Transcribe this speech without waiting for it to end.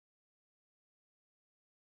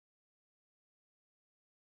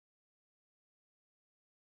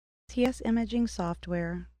TS Imaging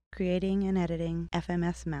Software, Creating and Editing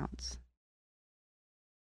FMS Mounts.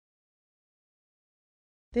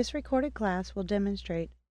 This recorded class will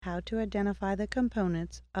demonstrate how to identify the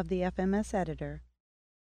components of the FMS editor,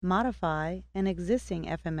 modify an existing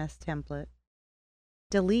FMS template,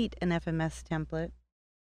 delete an FMS template,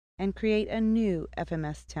 and create a new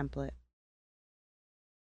FMS template.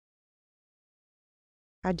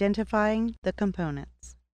 Identifying the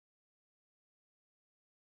components.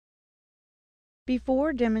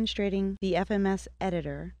 Before demonstrating the FMS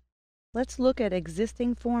editor, let's look at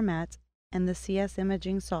existing formats and the CS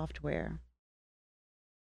Imaging software.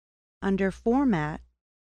 Under Format,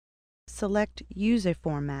 select Use a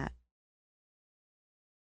Format.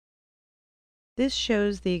 This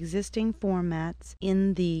shows the existing formats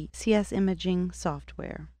in the CS Imaging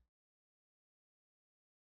software.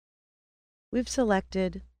 We've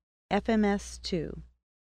selected FMS2.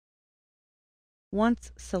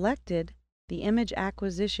 Once selected, the image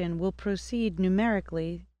acquisition will proceed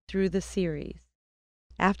numerically through the series.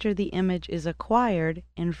 After the image is acquired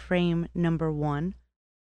in frame number 1,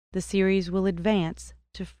 the series will advance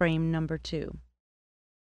to frame number 2.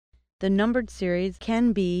 The numbered series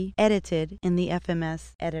can be edited in the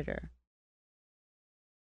FMS editor.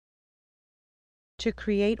 To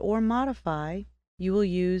create or modify, you will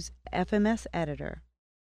use FMS Editor.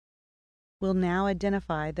 We'll now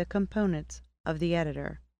identify the components of the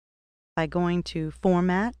editor by going to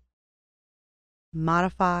Format,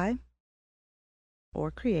 Modify,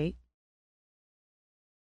 or Create.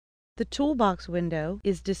 The Toolbox window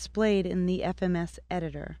is displayed in the FMS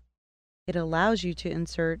editor. It allows you to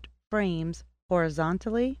insert frames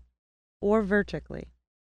horizontally or vertically.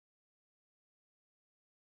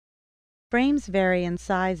 Frames vary in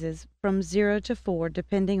sizes from 0 to 4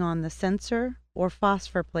 depending on the sensor or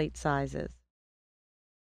phosphor plate sizes.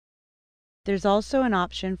 There's also an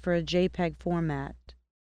option for a JPEG format.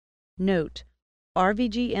 Note,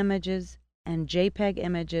 RVG images and JPEG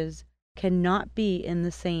images cannot be in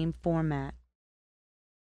the same format.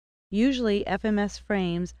 Usually, FMS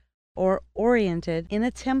frames are oriented in a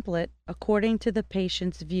template according to the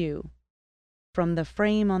patient's view. From the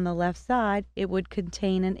frame on the left side, it would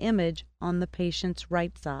contain an image on the patient's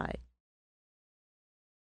right side.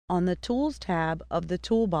 On the Tools tab of the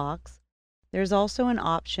toolbox, there's also an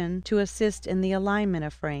option to assist in the alignment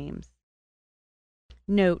of frames.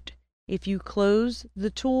 Note, if you close the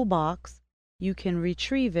toolbox, you can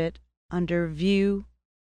retrieve it under View,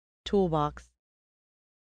 Toolbox.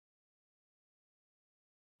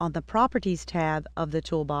 On the Properties tab of the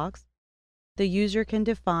toolbox, the user can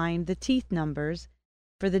define the teeth numbers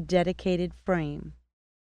for the dedicated frame,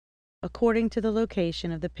 according to the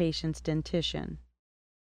location of the patient's dentition.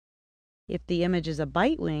 If the image is a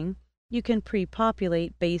bite wing, you can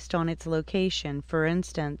pre-populate based on its location, for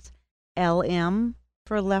instance, LM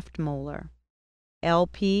for left molar,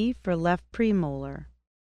 LP for left premolar,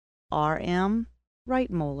 RM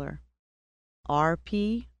right molar,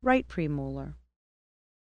 RP right premolar.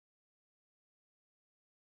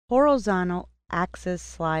 Horizontal axis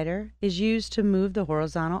slider is used to move the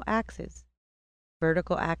horizontal axis.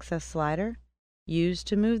 Vertical axis slider used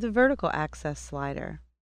to move the vertical axis slider.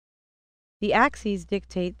 The axes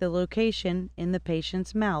dictate the location in the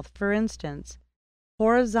patient's mouth. For instance,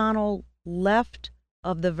 horizontal left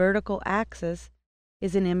of the vertical axis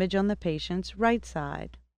is an image on the patient's right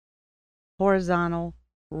side. Horizontal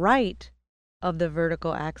right of the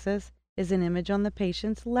vertical axis is an image on the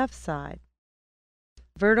patient's left side.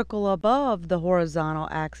 Vertical above the horizontal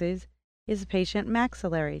axis is patient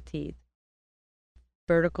maxillary teeth.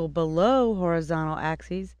 Vertical below horizontal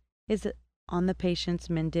axis is on the patient's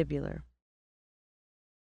mandibular.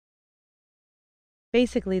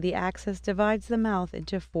 Basically, the axis divides the mouth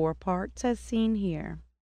into 4 parts as seen here.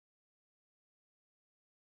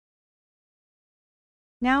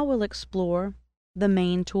 Now we'll explore the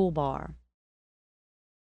main toolbar.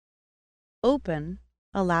 Open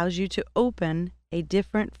allows you to open a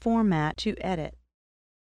different format to edit.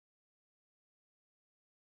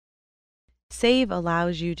 Save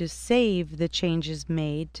allows you to save the changes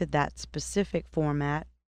made to that specific format,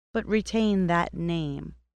 but retain that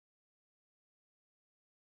name.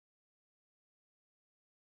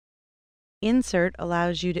 Insert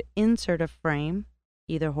allows you to insert a frame,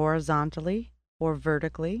 either horizontally or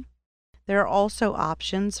vertically. There are also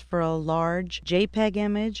options for a large JPEG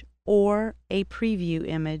image or a preview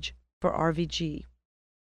image for RVG.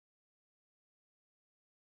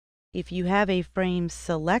 If you have a frame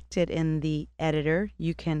selected in the editor,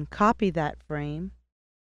 you can copy that frame.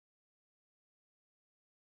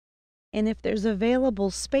 And if there's available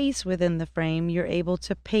space within the frame, you're able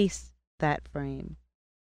to paste that frame.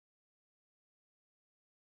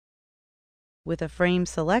 With a frame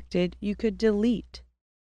selected, you could delete.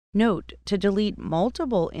 Note, to delete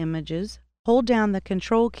multiple images, hold down the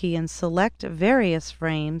Control key and select various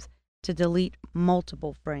frames to delete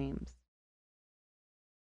multiple frames.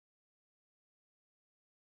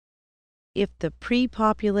 If the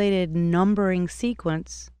pre-populated numbering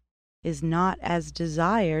sequence is not as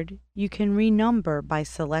desired, you can renumber by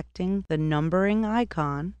selecting the numbering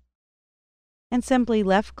icon and simply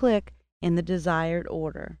left-click in the desired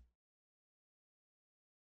order.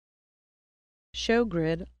 Show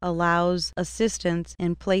Grid allows assistance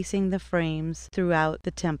in placing the frames throughout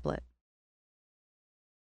the template.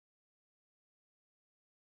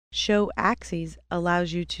 Show Axes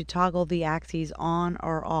allows you to toggle the axes on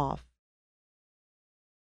or off.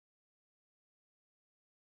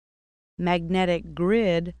 Magnetic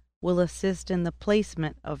Grid will assist in the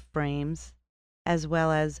placement of frames, as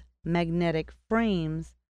well as magnetic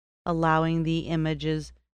frames, allowing the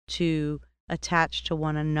images to attach to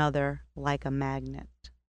one another like a magnet.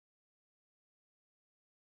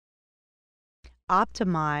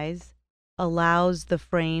 Optimize allows the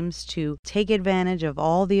frames to take advantage of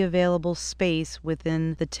all the available space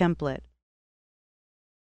within the template.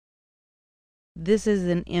 This is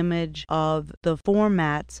an image of the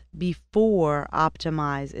formats before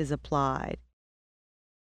Optimize is applied.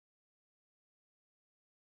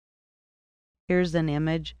 Here's an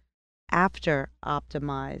image after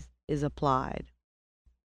Optimize is applied.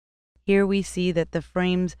 Here we see that the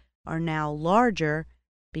frames are now larger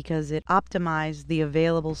because it optimized the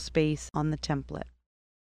available space on the template.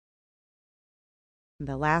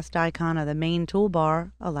 The last icon of the main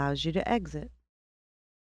toolbar allows you to exit.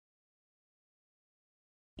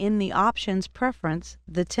 In the Options preference,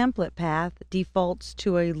 the template path defaults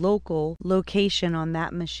to a local location on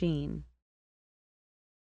that machine.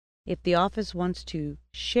 If the office wants to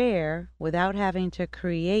share without having to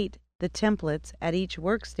create the templates at each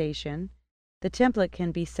workstation, the template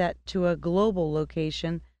can be set to a global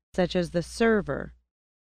location such as the server.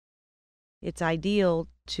 It's ideal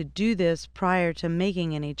to do this prior to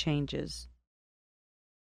making any changes.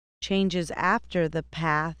 Changes after the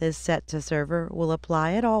path is set to server will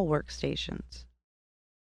apply at all workstations.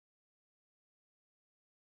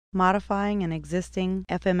 Modifying an existing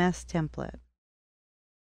FMS template.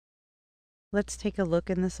 Let's take a look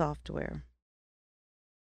in the software.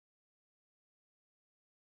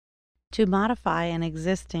 To modify an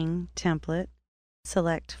existing template,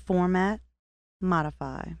 select Format,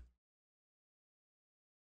 Modify.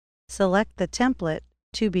 Select the template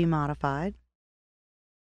to be modified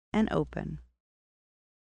and open.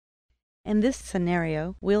 In this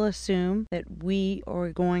scenario, we'll assume that we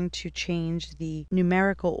are going to change the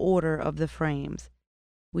numerical order of the frames.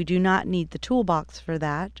 We do not need the toolbox for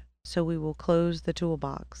that, so we will close the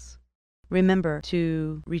toolbox. Remember,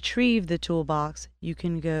 to retrieve the toolbox, you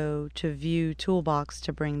can go to View Toolbox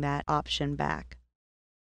to bring that option back.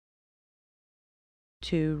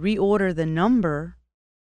 To reorder the number,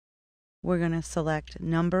 we're going to select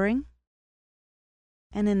Numbering,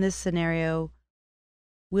 and in this scenario,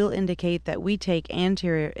 we'll indicate that we take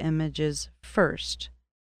anterior images first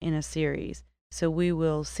in a series. So we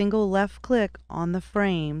will single left-click on the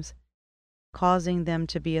frames, causing them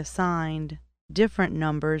to be assigned different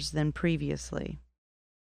numbers than previously.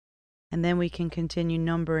 And then we can continue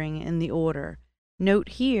numbering in the order. Note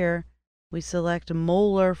here, we select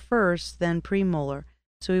molar first, then premolar.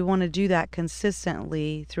 So we want to do that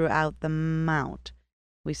consistently throughout the mount.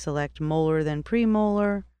 We select molar, then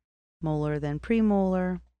premolar, molar, then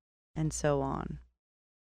premolar, and so on.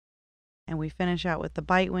 And we finish out with the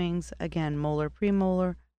bite wings, again, molar,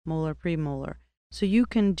 premolar, molar, premolar. So you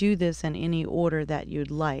can do this in any order that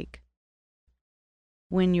you'd like.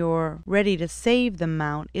 When you're ready to save the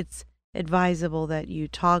mount, it's advisable that you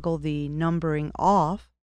toggle the numbering off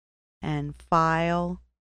and File.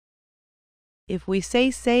 If we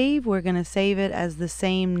say save, we're going to save it as the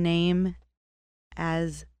same name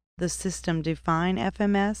as the system-defined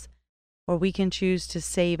FMS, or we can choose to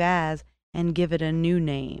save as and give it a new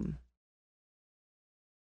name.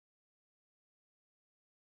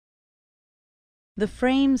 The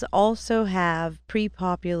frames also have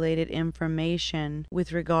pre-populated information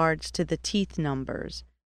with regards to the teeth numbers.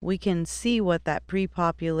 We can see what that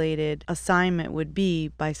pre-populated assignment would be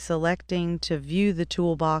by selecting to view the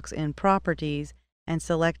toolbox in Properties and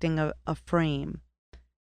selecting a frame.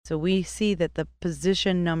 So we see that the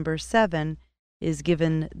position number 7 is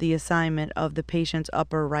given the assignment of the patient's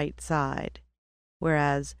upper right side,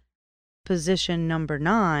 whereas position number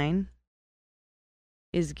 9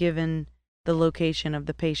 is given the location of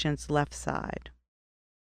the patient's left side.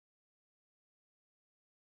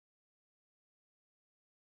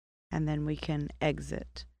 and then we can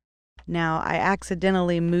exit. Now I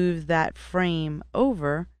accidentally moved that frame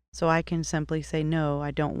over, so I can simply say no,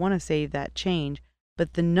 I don't want to save that change,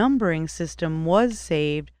 but the numbering system was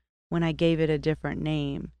saved when I gave it a different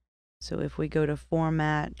name. So if we go to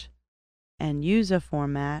Format and Use a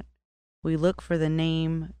Format, we look for the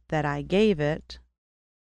name that I gave it,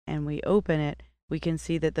 and we open it, we can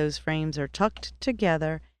see that those frames are tucked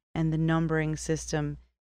together and the numbering system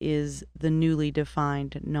is the newly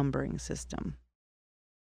defined numbering system.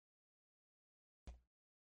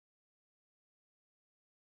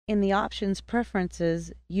 In the Options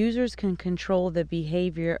Preferences, users can control the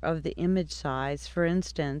behavior of the image size. For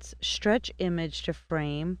instance, Stretch Image to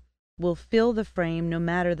Frame will fill the frame no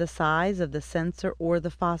matter the size of the sensor or the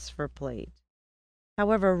phosphor plate.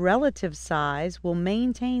 However, Relative Size will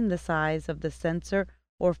maintain the size of the sensor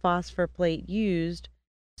or phosphor plate used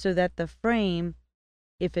so that the frame,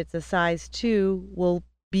 if it's a size 2, will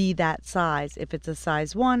be that size. If it's a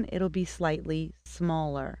size 1, it'll be slightly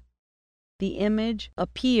smaller. The image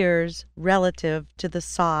appears relative to the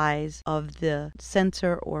size of the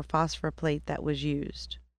sensor or phosphor plate that was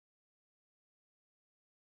used.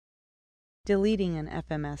 Deleting an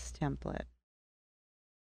FMS template.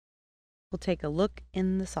 We'll take a look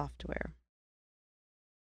in the software.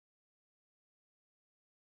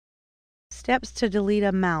 Steps to delete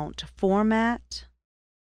a mount: Format,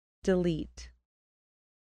 Delete.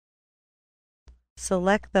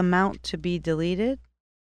 Select the mount to be deleted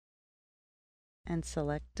and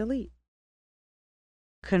select Delete.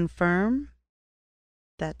 Confirm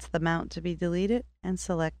that's the mount to be deleted and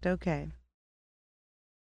select OK.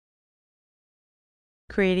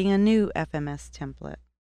 Creating a new FMS template.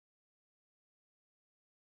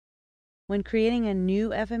 When creating a new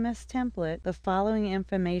FMS template, the following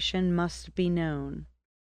information must be known.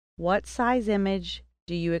 What size image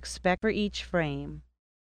do you expect for each frame?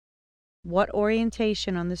 What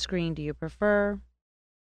orientation on the screen do you prefer?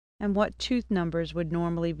 And what tooth numbers would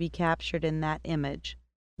normally be captured in that image?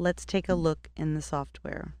 Let's take a look in the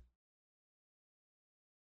software.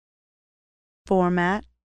 Format,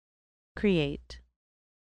 Create.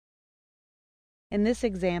 In this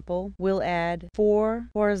example, we'll add 4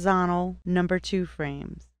 horizontal number 2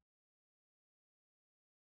 frames.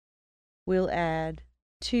 We'll add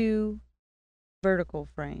 2 vertical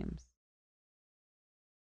frames,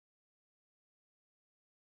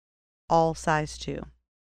 all size 2.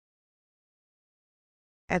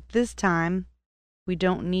 At this time, we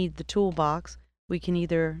don't need the toolbox. We can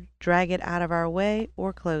either drag it out of our way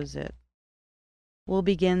or close it. We'll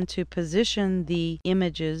begin to position the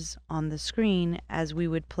images on the screen as we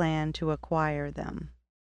would plan to acquire them.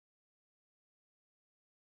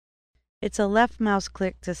 It's a left mouse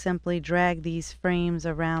click to simply drag these frames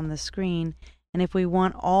around the screen, and if we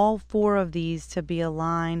want all 4 of these to be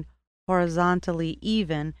aligned horizontally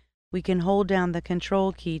even, we can hold down the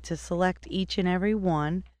Control key to select each and every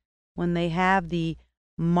one. When they have the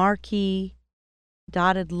marquee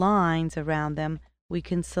dotted lines around them, we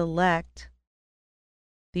can select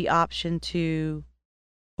the option to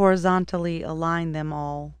horizontally align them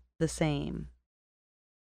all the same.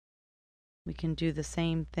 We can do the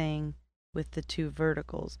same thing with the 2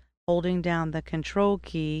 verticals, holding down the Control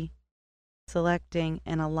key, selecting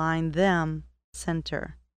and align them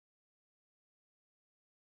center.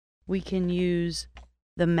 We can use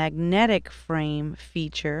the magnetic frame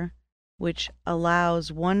feature, which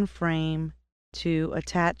allows one frame to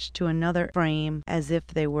attach to another frame as if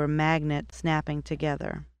they were magnets snapping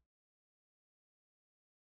together.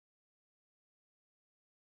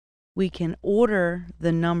 We can order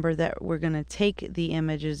the number that we're going to take the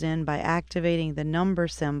images in by activating the number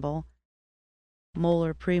symbol,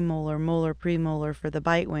 molar, premolar, molar, premolar for the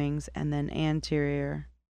bite wings, and then anterior.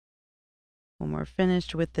 When we're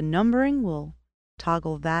finished with the numbering, we'll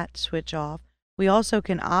toggle that switch off. We also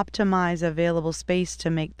can optimize available space to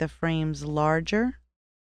make the frames larger.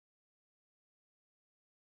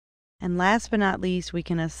 And last but not least, we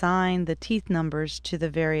can assign the teeth numbers to the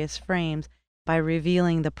various frames by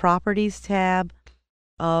revealing the Properties tab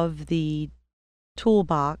of the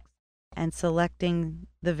toolbox and selecting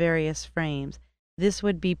the various frames. This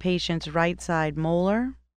would be patient's right side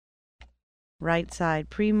molar, right side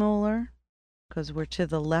premolar, because we're to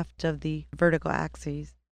the left of the vertical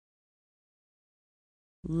axes,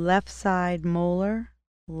 left side molar,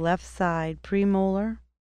 left side premolar,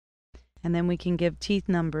 and then we can give teeth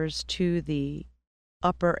numbers to the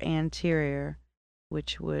upper anterior,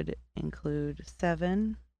 which would include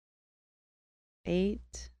 7,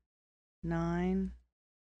 8, 9,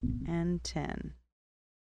 and 10.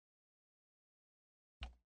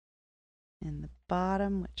 In the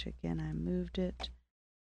bottom, which again I moved it,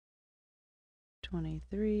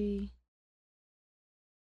 23,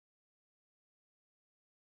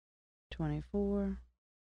 24,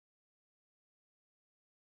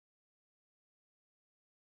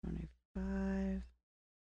 25,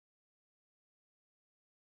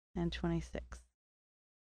 and 26.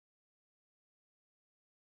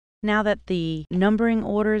 Now that the numbering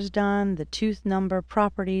order is done, the tooth number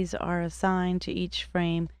properties are assigned to each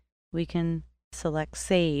frame, we can select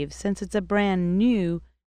Save. Since it's a brand new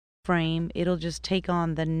frame, it'll just take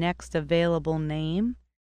on the next available name,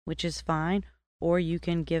 which is fine, or you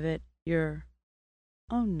can give it your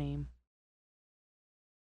own name.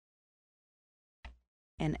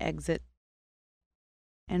 And exit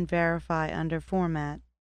and verify under Format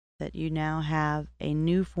that you now have a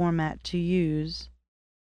new format to use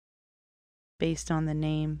based on the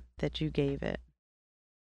name that you gave it.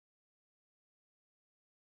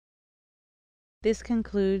 This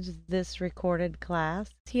concludes this recorded class,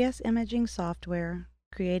 TS Imaging Software,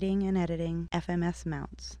 Creating and Editing FMS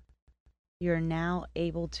Mounts. You're now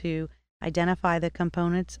able to identify the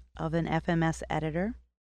components of an FMS editor,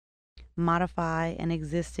 modify an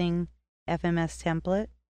existing FMS template,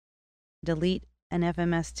 delete an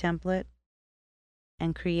FMS template,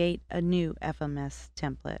 and create a new FMS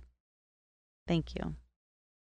template. Thank you.